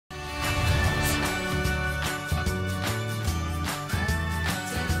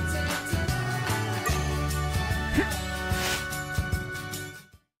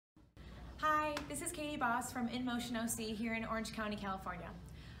Ross from In Motion OC here in Orange County, California.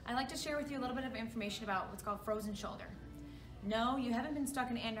 I'd like to share with you a little bit of information about what's called frozen shoulder. No, you haven't been stuck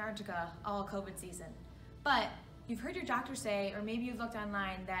in Antarctica all COVID season, but you've heard your doctor say, or maybe you've looked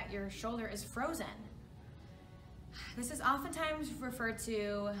online, that your shoulder is frozen. This is oftentimes referred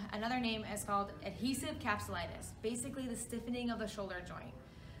to, another name is called adhesive capsulitis, basically the stiffening of the shoulder joint.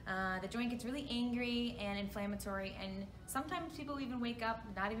 The joint gets really angry and inflammatory, and sometimes people even wake up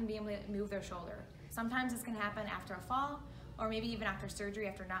not even being able to move their shoulder. Sometimes this can happen after a fall, or maybe even after surgery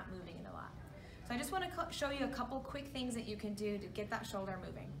after not moving it a lot. So I just want to show you a couple quick things that you can do to get that shoulder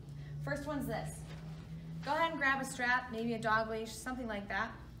moving. First one's this. Go ahead and grab a strap, maybe a dog leash, something like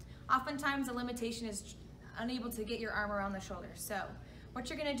that. Oftentimes the limitation is unable to get your arm around the shoulder. So what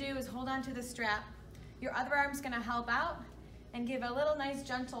you're going to do is hold on to the strap. Your other arm's going to help out and give a little nice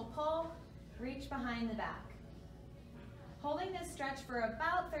gentle pull, reach behind the back. Holding this stretch for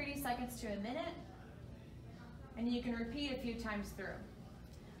about 30 seconds to a minute, and you can repeat a few times through.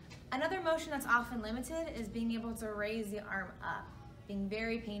 Another motion that's often limited is being able to raise the arm up, being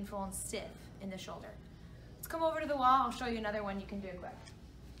very painful and stiff in the shoulder. Let's come over to the wall. I'll show you another one you can do quick.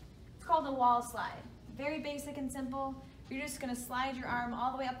 It's called the wall slide. Very basic and simple. You're just going to slide your arm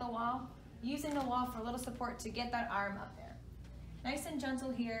all the way up the wall, using the wall for a little support to get that arm up there. Nice and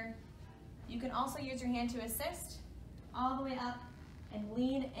gentle here. You can also use your hand to assist all the way up and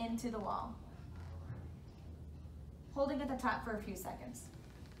lean into the wall, holding at the top for a few seconds.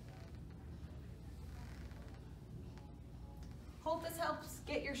 Hope this helps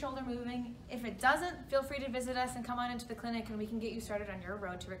get your shoulder moving. If it doesn't, feel free to visit us and come on into the clinic and we can get you started on your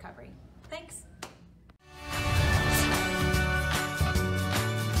road to recovery. Thanks.